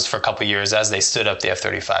closed for a couple of years as they stood up the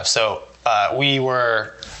F-35. So we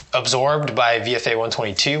were absorbed by VFA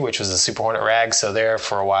 122, which was the Super Hornet RAG. So there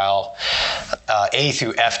for a while, A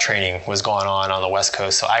through F training was going on the West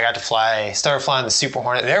Coast. So I got to started flying the Super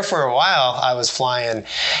Hornet. There for a while, I was flying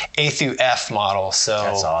A through F model. So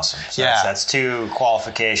that's awesome. So that's 2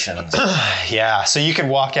 qualifications. Yeah. So you can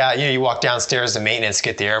walk out, you walk downstairs to maintenance,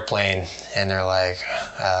 get the airplane, and they're like,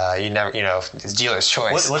 you never, it's dealer's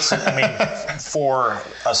choice. For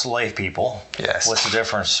us lay people, yes. What's the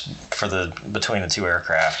difference between the 2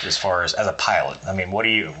 aircraft as far as a pilot? What do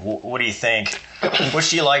you think? Which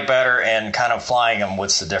do you like better? And kind of flying them,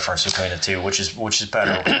 what's the difference between the 2? Which is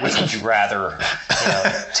better? Which would you rather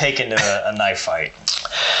take into a knife fight?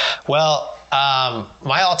 Well,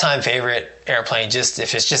 my all-time favorite airplane,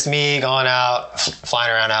 if it's just me going out,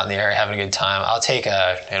 flying around out in the air, having a good time, I'll take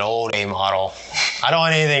an old A model. I don't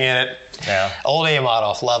want anything in it. Yeah. Old A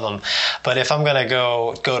model, love them. But if I'm gonna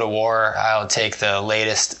go to war, I'll take the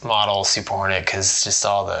latest model Super Hornet because just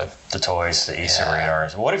all the toys, the ESA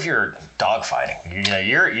radars. What if you're dogfighting?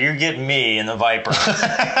 You're getting me in the Viper,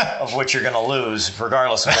 of which you're gonna lose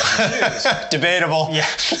regardless of what you choose. Debatable. Yeah.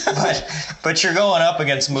 But you're going up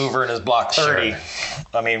against Mover and his Block 30. Sure.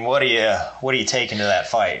 What do you take into that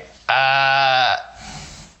fight?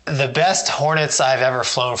 The best Hornets I've ever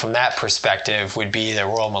flown from that perspective would be the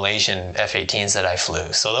Royal Malaysian F-18s that I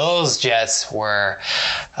flew. So those jets were,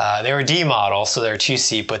 they were D model, so they're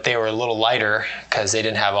 2-seat, but they were a little lighter because they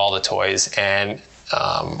didn't have all the toys. And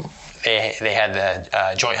they had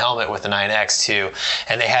the joint helmet with the 9X too,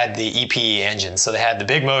 and they had the EPE engine. So they had the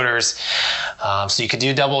big motors, so you could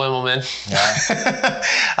do double Immelman.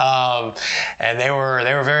 Yeah. And they were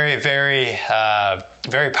very, very,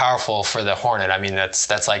 very powerful for the Hornet.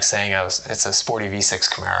 That's like saying it's a sporty V6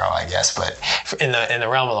 Camaro, I guess. But in the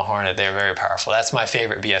realm of the Hornet, they're very powerful. That's my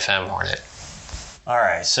favorite BFM Hornet. All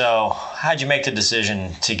right. So, how'd you make the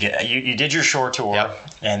decision to get? You did your shore tour, Yep.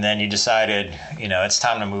 and then you decided, it's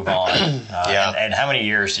time to move on. Yeah. And how many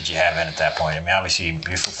years did you have in at that point? I mean, obviously,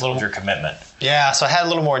 you fulfilled your commitment. Yeah, so I had a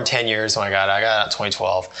little more than 10 years when I got out in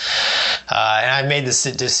 2012. And I made this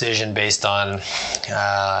decision based on,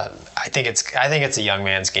 I think it's a young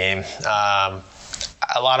man's game.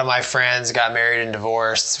 A lot of my friends got married and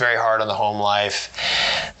divorced. It's very hard on the home life.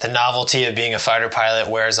 The novelty of being a fighter pilot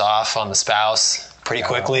wears off on the spouse pretty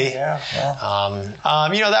quickly. Yeah.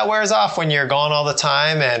 That wears off when you're gone all the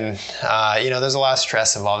time, and there's a lot of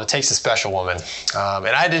stress involved. It takes a special woman,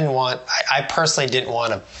 and I personally didn't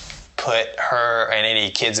want to put her and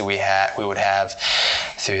any kids that we would have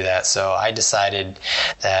through that. So I decided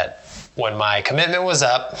that when my commitment was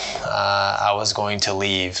up, I was going to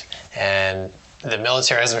leave. And the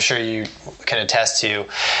military, as I'm sure you can attest to,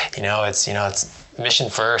 it's mission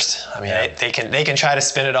first. I mean, they can try to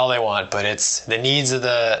spin it all they want, but it's the needs of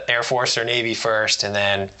the Air Force or Navy first, and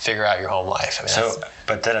then figure out your home life. I mean,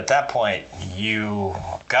 but then at that point, you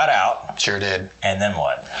got out. Sure did. And then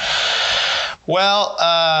what? Well,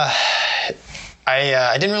 I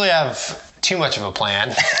didn't really have too much of a plan,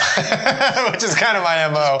 which is kind of my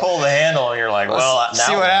MO. Just pull the handle and you're like, well, now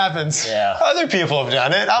see what happens. Yeah. Other people have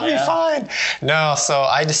done it. I'll be fine. No, so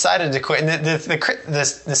I decided to quit. And the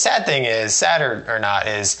sad thing is, sad or not,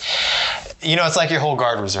 is, it's like your whole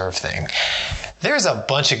Guard Reserve thing. There's a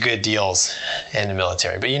bunch of good deals in the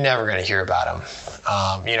military, but you're never going to hear about them.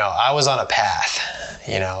 I was on a path.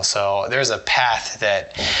 So there's a path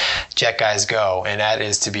that jet guys go, and that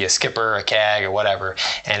is to be a skipper, a CAG, or whatever.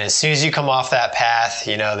 And as soon as you come off that path,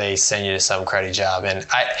 they send you to some cruddy job. And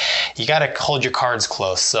you got to hold your cards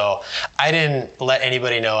close. So I didn't let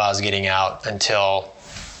anybody know I was getting out until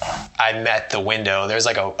I met the window. There's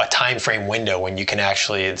like a time frame window when you can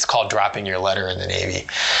it's called dropping your letter in the Navy,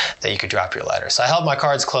 that you could drop your letter. So I held my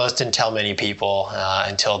cards close, didn't tell many people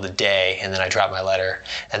until the day, and then I dropped my letter.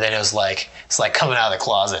 And then it's like coming out of the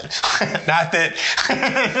closet. not that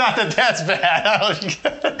that's bad,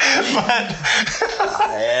 but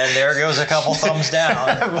and there goes a couple thumbs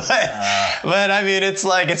down. but I mean, it's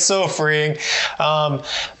so freeing.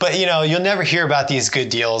 But you'll never hear about these good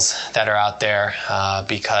deals that are out there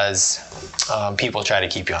because people try to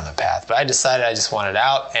keep you on the path. But I decided I just wanted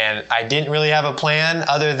out, and I didn't really have a plan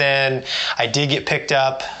other than I did get picked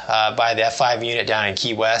up by the F5 unit down in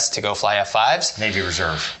Key West to go fly F5s.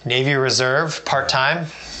 Navy Reserve, part-time,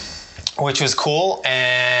 which was cool,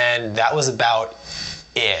 and that was about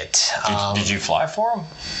it. Did you fly for them?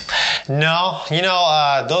 No.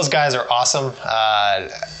 Those guys are awesome.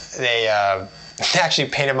 They actually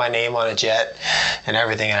painted my name on a jet and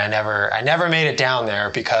everything, and I never made it down there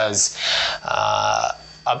because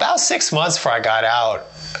about 6 months before I got out,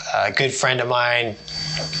 a good friend of mine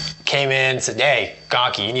came in and said, "Hey,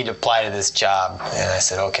 Gonky, you need to apply to this job." And I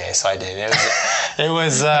said, "Okay," so I did. It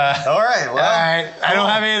was all right. Well, all right. I don't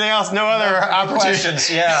have anything else. No other opportunities. Questions.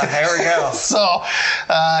 Yeah, here we go. So,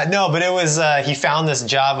 no, but it was. He found this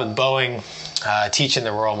job with Boeing, teaching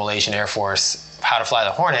the Royal Malaysian Air Force how to fly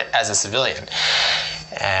the Hornet as a civilian,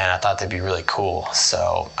 and I thought that'd be really cool.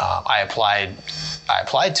 So I applied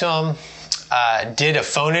to him, did a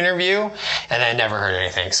phone interview, and I never heard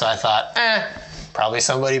anything. So I thought, probably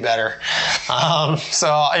somebody better.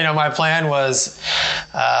 So my plan was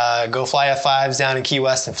go fly F5s down in Key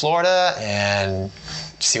West in Florida and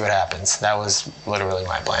see what happens. That was literally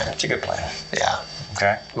my plan. It's a good plan. Yeah.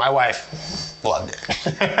 Okay. My wife loved it.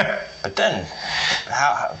 But then,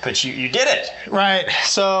 but you did it. Right.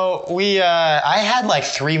 So I had like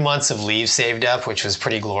 3 months of leave saved up, which was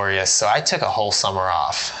pretty glorious. So I took a whole summer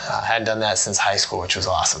off. I hadn't done that since high school, which was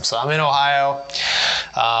awesome. So I'm in Ohio.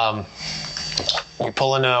 We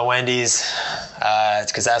pull into a Wendy's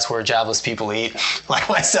because that's where jobless people eat, like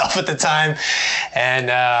myself at the time.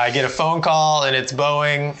 And I get a phone call, and it's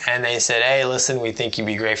Boeing, and they said, "Hey, listen, we think you'd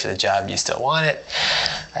be great for the job. Do you still want it?"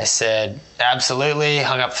 I said, "Absolutely."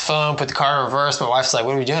 Hung up the phone, put the car in reverse. My wife's like,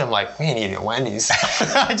 "What are we doing?" I'm like, "We ain't eating at Wendy's.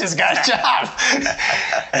 I just got a job."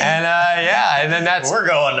 And and then we're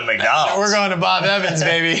going to McDonald's. We're going to Bob Evans,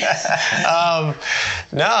 baby.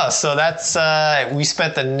 No, so that's we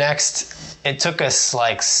spent the next. It took us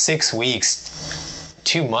like 6 weeks,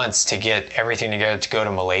 2 months to get everything together to go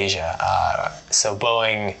to Malaysia. So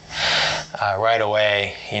Boeing, right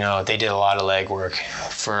away, they did a lot of legwork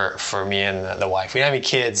for me and the wife. We didn't have any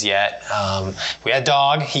kids yet. We had a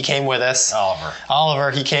dog. He came with us. Oliver.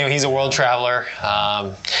 He came. He's a world traveler.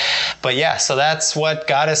 But yeah, so that's what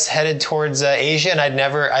got us headed towards Asia. And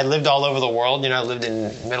I lived all over the world. I lived in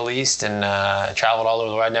the Middle East and traveled all over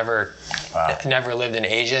the world. I never lived in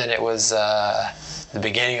Asia, and it was the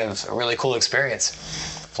beginning of a really cool experience.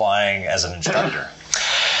 Flying as an instructor.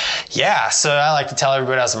 Yeah, so I like to tell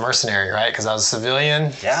everybody I was a mercenary, right? Because I was a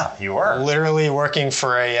civilian. Yeah, you were. Literally working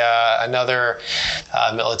for another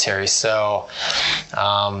military. So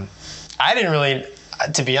I didn't really,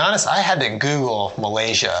 to be honest, I had to Google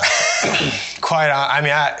Malaysia. I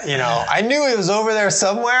knew it was over there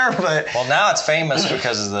somewhere, but... Well, now it's famous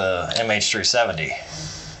because of the MH370.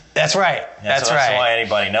 That's right. Yeah, that's so right. That's why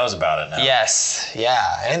anybody knows about it now. Yes,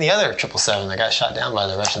 yeah. And the other 777 that got shot down by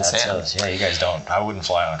the Russian SAM. Yeah, you guys don't. I wouldn't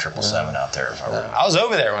fly on a 777 out there if I were. I was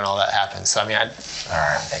over there when all that happened. So, all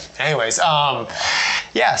right. Anyways, so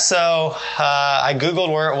I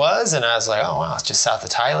Googled where it was, and I was like, oh, wow, it's just south of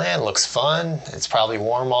Thailand. Looks fun. It's probably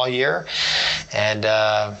warm all year. And,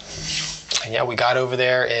 we got over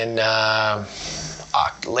there in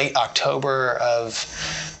late October of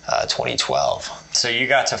 2012. So you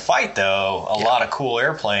got to fight, though, a lot of cool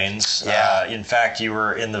airplanes. Yeah. In fact, you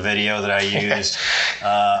were in the video that I used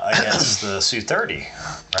against the Su-30.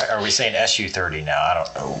 Right? Are we saying Su-30 now? I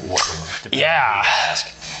don't know. Yeah.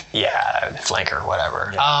 Ask. Yeah, flanker,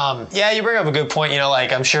 whatever. Yeah. You bring up a good point.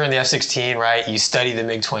 I'm sure in the F-16, right, you study the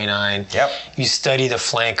MiG-29. Yep. You study the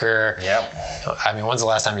flanker. Yep. When's the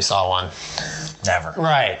last time you saw one? Never.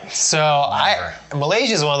 Right. So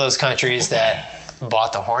Malaysia is one of those countries that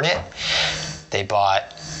bought the Hornet. They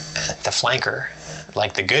bought the flanker,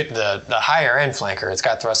 like the higher end flanker. It's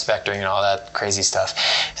got thrust vectoring and all that crazy stuff.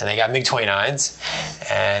 And they got MiG-29s,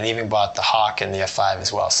 and they even bought the Hawk and the F-5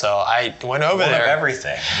 as well. So I went over there. One of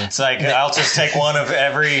everything. It's like, I'll just take one of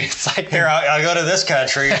every. It's like, here, I'll go to this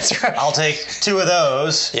country. That's right. I'll take two of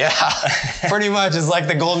those. Yeah, pretty much. It's like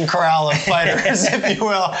the Golden Corral of fighters, if you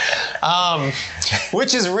will.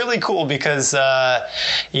 Which is really cool because,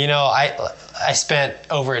 I spent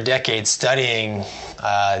over a decade studying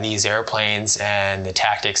these airplanes and the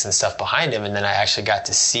tactics and stuff behind them, and then I actually got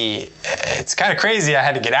to see. It's kind of crazy. I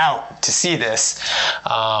had to get out to see this,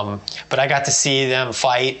 but I got to see them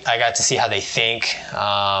fight. I got to see how they think, and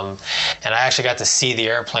I actually got to see the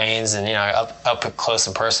airplanes and up close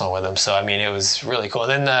and personal with them. So it was really cool.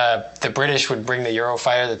 And then the British would bring the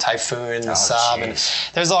Eurofighter, the Typhoon, the Saab, and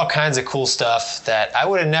there's all kinds of cool stuff that I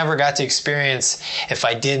would have never got to experience if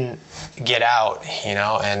I didn't get out,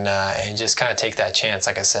 and just kind of take that chance.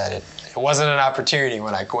 Like I said, it wasn't an opportunity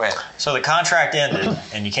when I quit. So the contract ended,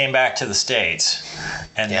 and you came back to the States,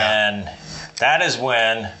 and then that is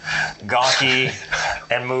when Gonky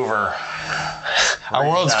and Mover, our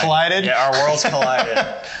worlds collided. Yeah, our worlds collided.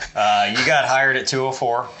 You got hired at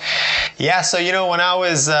 204. Yeah, so when I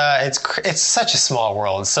was, it's such a small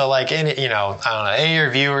world. So like, I don't know, any of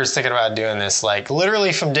your viewers thinking about doing this, like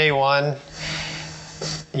literally from day one.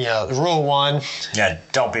 Rule one. Yeah,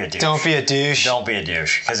 don't be a douche. Don't be a douche. Don't be a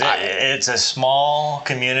douche. Because it's a small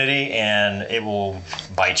community and it will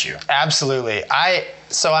bite you. Absolutely.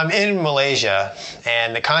 So I'm in Malaysia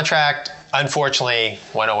and the contract unfortunately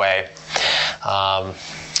went away.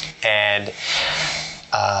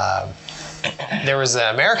 There was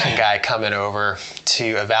an American guy coming over to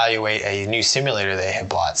evaluate a new simulator they had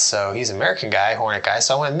bought. So he's an American guy, Hornet guy,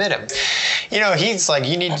 so I went and met him. He's like,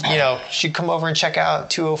 you need, should come over and check out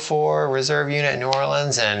 204 Reserve Unit in New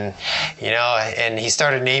Orleans. And, and he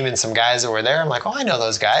started naming some guys that were there. I'm like, oh, I know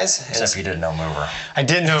those guys. Except you didn't know Mover. I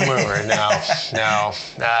didn't know Mover, no.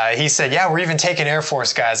 He said, yeah, we're even taking Air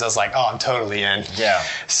Force guys. I was like, oh, I'm totally in. Yeah.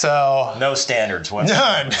 So. No standards whatsoever.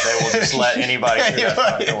 None. They will just let anybody through that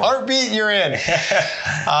front door. Heartbeat, you're in.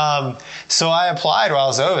 So I applied while I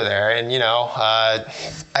was over there, and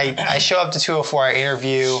I show up to 204. I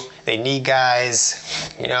interview. They need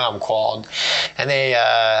guys. I'm qualified, and they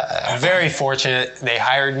I'm very fortunate. They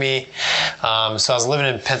hired me. So I was living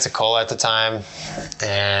in Pensacola at the time,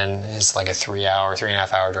 and it's like a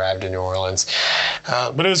 3.5 hour drive to New Orleans.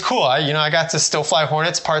 But it was cool. I got to still fly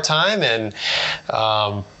Hornets part time and.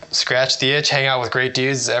 Scratch the itch, hang out with great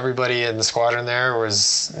dudes. Everybody in the squadron there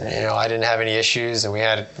was, I didn't have any issues, and we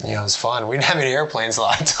had, it was fun. We didn't have any airplanes a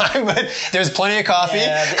lot of time, but there's plenty of coffee.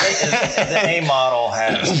 Yeah, the A model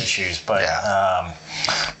has issues, but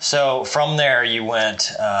so from there you went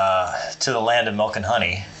to the land of milk and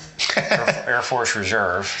honey. Air Force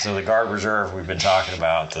Reserve, so the Guard Reserve we've been talking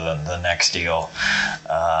about, the next deal.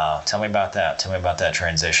 Tell me about that. Tell me about that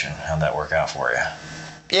transition. How'd that work out for you?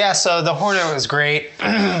 Yeah, so the Hornet was great.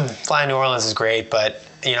 Flying New Orleans is great, but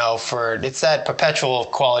it's that perpetual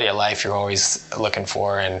quality of life you're always looking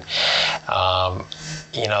for, and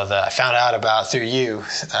I found out about through you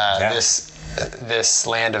this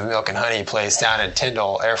land of milk and honey place down at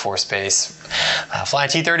Tyndall Air Force Base, flying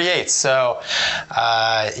T-38s. So,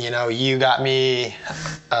 you got me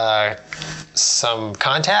some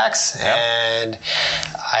contacts, and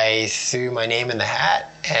I threw my name in the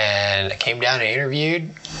hat, and I came down and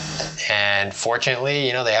interviewed, and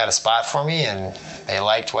fortunately, they had a spot for me, and they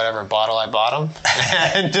liked whatever bottle I bought them.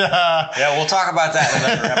 And we'll talk about that in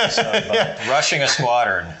another episode. But rushing a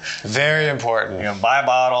squadron, very important. Buy a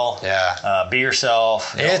bottle. Yeah. Be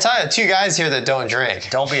yourself. Yeah, tell you, 2 guys here that don't drink.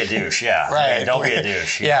 Don't be a douche. Yeah. Right. Don't be a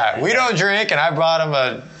douche. Yeah. We don't drink, and I brought them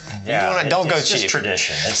a. Don't go it's cheap. It's just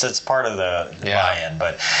tradition. It's part of the buy-in.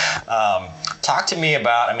 But talk to me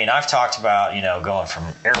about. I've talked about going from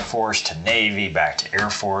Air Force to Navy back to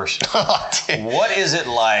Air Force. What is it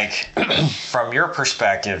like from your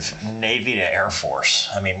perspective, Navy to Air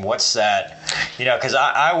Force? What's that? Because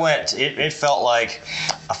I went. It felt like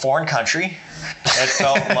a foreign country. It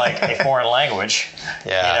felt like a foreign language.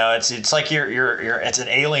 Yeah. It's like it's an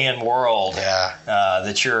alien world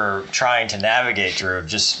that you're trying to navigate through.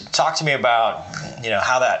 Just talk to me about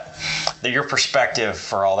how that your perspective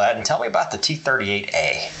for all that, and tell me about the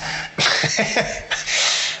T-38A.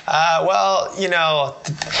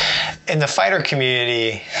 In the fighter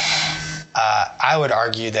community, I would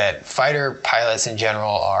argue that fighter pilots in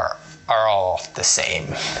general are all the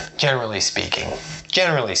same, generally speaking.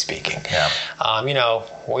 Yeah.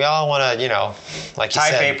 We all want to, like you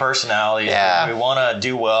said. Type A personality. Yeah. We want to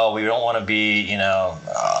do well. We don't want to be, we don't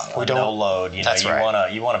no load. That's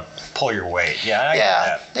right. You want to pull your weight. Yeah, I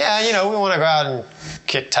get that. Yeah, we want to go out and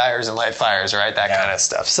kick tires and light fires, right? That kind of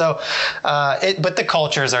stuff. So, but the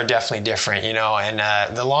cultures are definitely different,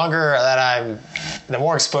 and the longer that the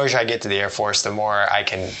more exposure I get to the Air Force, the more I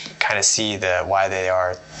can kind of see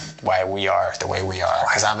why we are the way we are,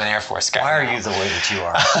 because I'm an Air Force guy. Why are you the way that you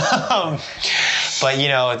are? But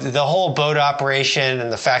the whole boat operation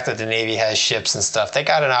and the fact that the Navy has ships and stuff, they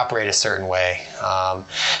got to operate a certain way.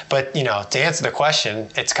 But to answer the question,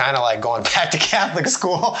 it's kind of like going back to Catholic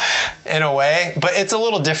school in a way. But it's a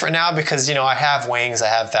little different now because I have wings, I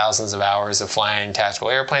have thousands of hours of flying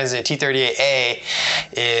tactical airplanes. The T-38A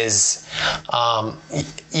is,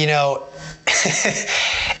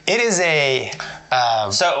 it is a.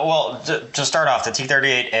 To start off, the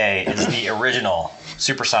T-38A is the original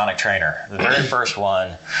supersonic trainer, the very first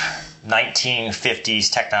one,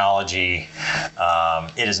 1950s technology.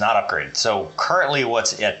 It is not upgraded. So currently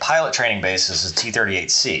what's at pilot training bases is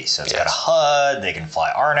T-38C. So it's got a HUD, they can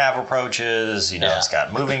fly RNAV approaches, it's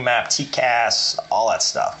got moving map, TCAS, all that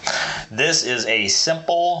stuff. This is a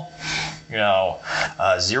simple,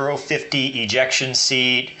 050 ejection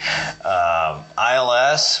seat,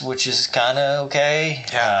 ILS, which is kind of okay.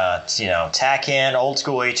 TAC in, old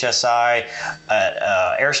school HSI,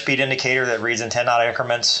 airspeed indicator that reads in 10 knot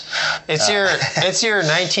increments. It's your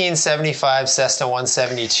 1975 Cessna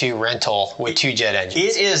 172 rental with 2 jet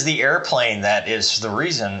engines. It is the airplane that is the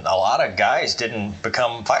reason a lot of guys didn't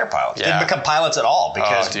become fighter pilots. Didn't become pilots at all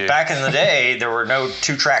because back in the day there were no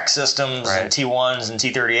 2-track systems and T1s and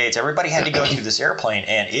T-38s. Everybody had to go through this airplane,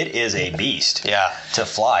 and it is a beast to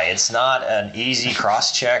fly. It's not an easy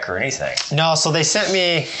cross check or anything. No, so they sent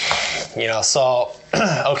me, so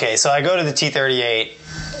I go to the T-38.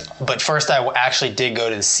 But first, I actually did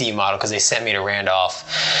go to the C model because they sent me to Randolph.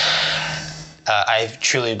 I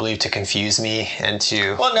truly believe to confuse me and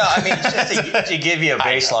to. Well, no, just to give you a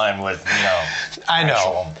baseline with, I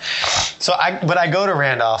know. So I go to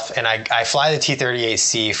Randolph and I fly the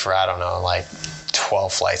T-38C for, I don't know, like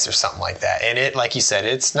 12 flights or something like that. And it, like you said,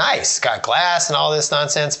 it's nice. It's got glass and all this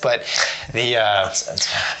nonsense, but the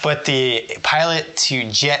pilot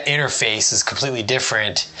to jet interface is completely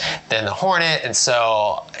different than the Hornet. And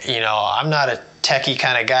so, I'm not a techie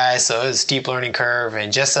kind of guy, so it was a steep learning curve.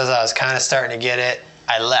 And just as I was kind of starting to get it,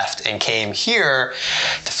 I left and came here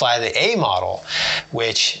to fly the A model,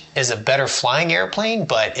 which is a better flying airplane,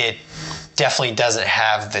 but it definitely doesn't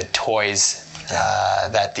have the toys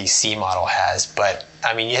that the C model has. But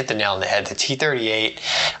you hit the nail on the head. The T-38,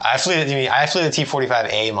 I flew the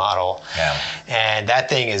T-45A model, and that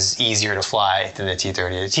thing is easier to fly than the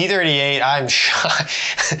T-38. The T-38, I'm shocked.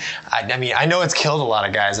 I know it's killed a lot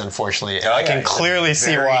of guys, unfortunately. I can clearly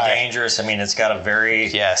see why. Very dangerous. It's got a very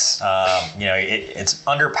it's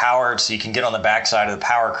underpowered, so you can get on the backside of the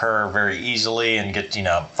power curve very easily, and get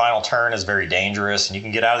final turn is very dangerous, and you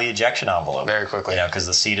can get out of the ejection envelope very quickly. Because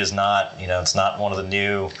the seat is not it's not one of the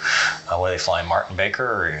new, what are they flying, Martin Baker,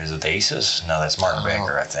 or is it the Aces? No, that's Martin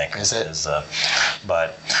Baker, I think. Is it?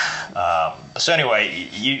 So anyway,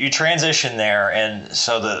 you transition there, and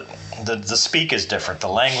so the speak is different. The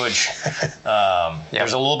language,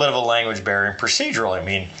 there's a little bit of a language barrier. Procedurally, I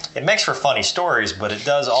mean, it makes for funny stories, but it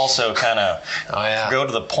does also kind of go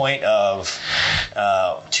to the point of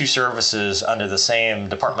two services under the same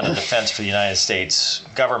Department of Defense for the United States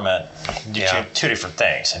government do two different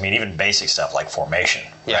things. I mean, even basic stuff like formation,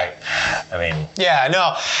 right? I mean... Yeah,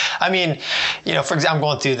 no. I mean, you know, for example, I'm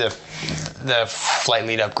going through the flight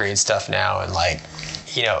lead upgrade stuff now, and like,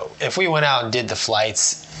 you know, if we went out and did the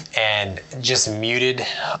flights and just muted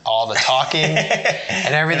all the talking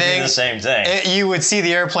and everything, the same thing. You would see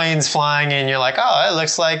the airplanes flying, and you're like, "Oh, it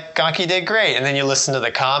looks like Gonky did great." And then you listen to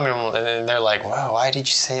the comm, and then they're like, "Wow, why did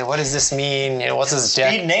you say it? What does this mean? You know, what's this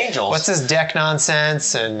deck? Speed and Angels. What's this deck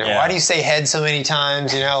nonsense? And why do you say head so many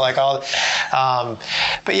times? You know, like all."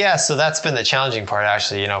 But yeah, so that's been the challenging part.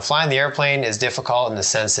 Actually, you know, flying the airplane is difficult in the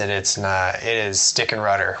sense that it is stick and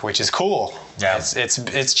rudder, which is cool. Yeah,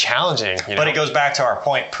 it's challenging. But it goes back to our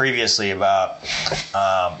point previously about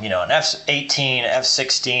you know, an F-18,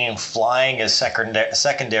 F-16 flying is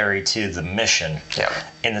secondary to the mission. Yeah.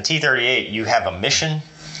 In the T-38, you have a mission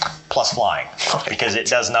plus flying because it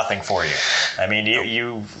does nothing for you. I mean,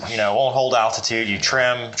 you know, won't hold altitude. You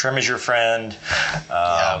trim is your friend.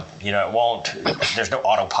 You know, it won't. There's no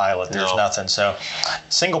autopilot. There's nothing. So,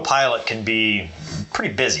 single pilot can be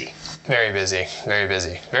pretty busy. Very busy. Very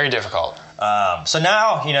busy. Very difficult. So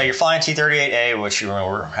now, you know, you're flying T-38A, which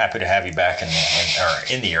we're happy to have you back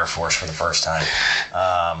in the Air Force for the first time.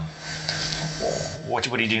 What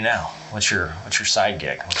do you do now? What's your side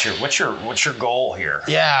gig? What's your goal here?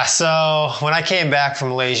 Yeah, so when I came back from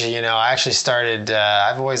Malaysia, you know, I actually started.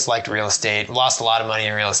 I've always liked real estate. Lost a lot of money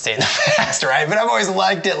in real estate in the past, right? But I've always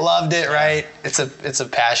liked it, loved it, right? It's a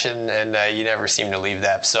passion, and you never seem to leave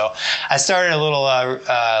that. So I started a little.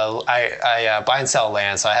 I buy and sell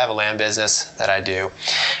land, so I have a land business that I do.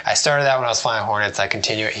 I started that when I was flying Hornets. I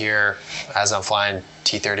continue it here as I'm flying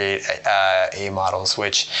T-38A models,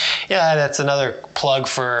 which, that's another plug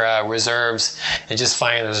for reserves and just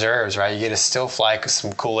flying reserves, right? You get to still fly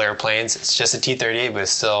some cool airplanes. It's just a T-38, but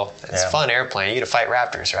it's a fun airplane. You get to fight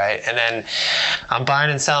Raptors, right? And then I'm buying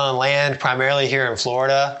and selling land primarily here in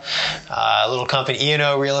Florida. A little company,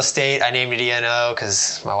 E&O Real Estate. I named it E&O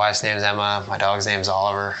because my wife's name's Emma. My dog's name's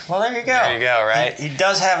Oliver. Well, there you go. There you go, right? He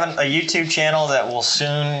does have a YouTube channel that will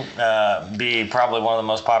soon be probably one of the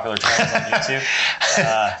most popular channels on YouTube.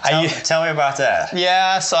 Tell me about that.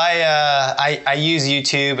 Yeah, so I use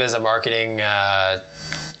YouTube as a marketing, a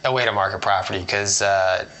way to market property because.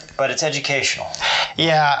 But it's educational.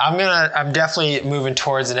 Yeah, I'm definitely moving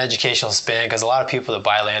towards an educational spin because a lot of people that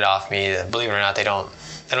buy land off me, believe it or not, they don't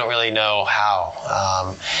really know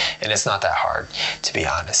how, and it's not that hard, to be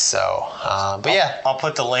honest. So, but yeah. I'll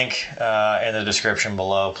put the link in the description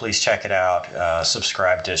below. Please check it out.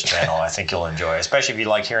 Subscribe to his channel. I think you'll enjoy it, especially if you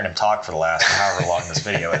like hearing him talk for the last however long this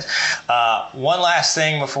video is. One last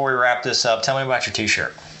thing before we wrap this up. Tell me about your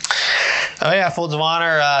T-shirt. Oh yeah, Folds of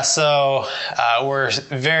Honor. So we're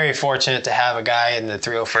very fortunate to have a guy in the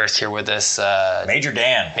 301st here with us. Major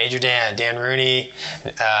Dan. Dan Rooney.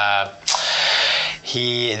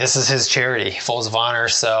 This is his charity, Folds of Honor.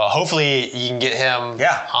 So hopefully you can get him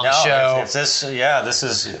on the show. This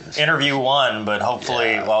is interview one, but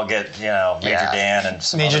hopefully I'll get Major Dan and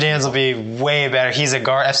some Major Dan's will be way better. He's a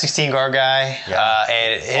F-16 guard guy,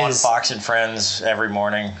 and on Fox and Friends every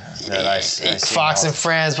morning. Fox and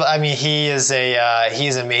Friends, but I mean he's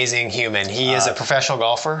an amazing human. He is a professional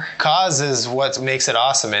golfer. Cause is what makes it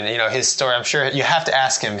awesome, and his story. I'm sure you have to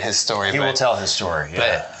ask him his story. He will tell his story.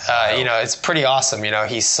 But it's pretty awesome.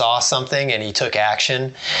 He saw something and he took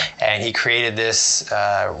action, and he created this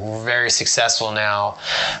very successful now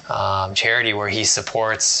charity where he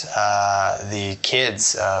supports the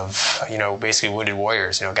kids of basically wounded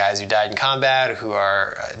warriors. Guys who died in combat, who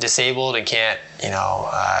are disabled and can't.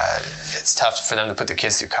 It's tough for them to put their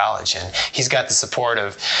kids through college, and he's got the support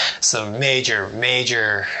of some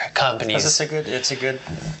major companies. It's a good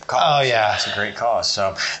cause. Oh yeah, it's a great cause.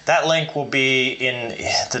 So that link will be in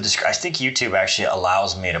the description. I think YouTube actually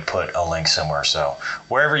allows me to put a link somewhere. So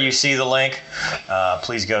wherever you see the link,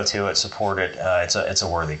 please go to it, support it. It's a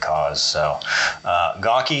worthy cause. So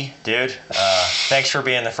Gonky, dude, thanks for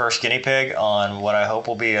being the first guinea pig on what I hope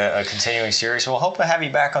will be a continuing series. We'll hope to have you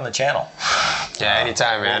back on the channel. Yeah,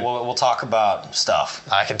 anytime, man. We'll talk about stuff.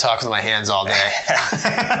 I can talk with my hands all day. All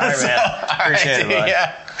right, man. Appreciate it, bud.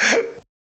 Yeah.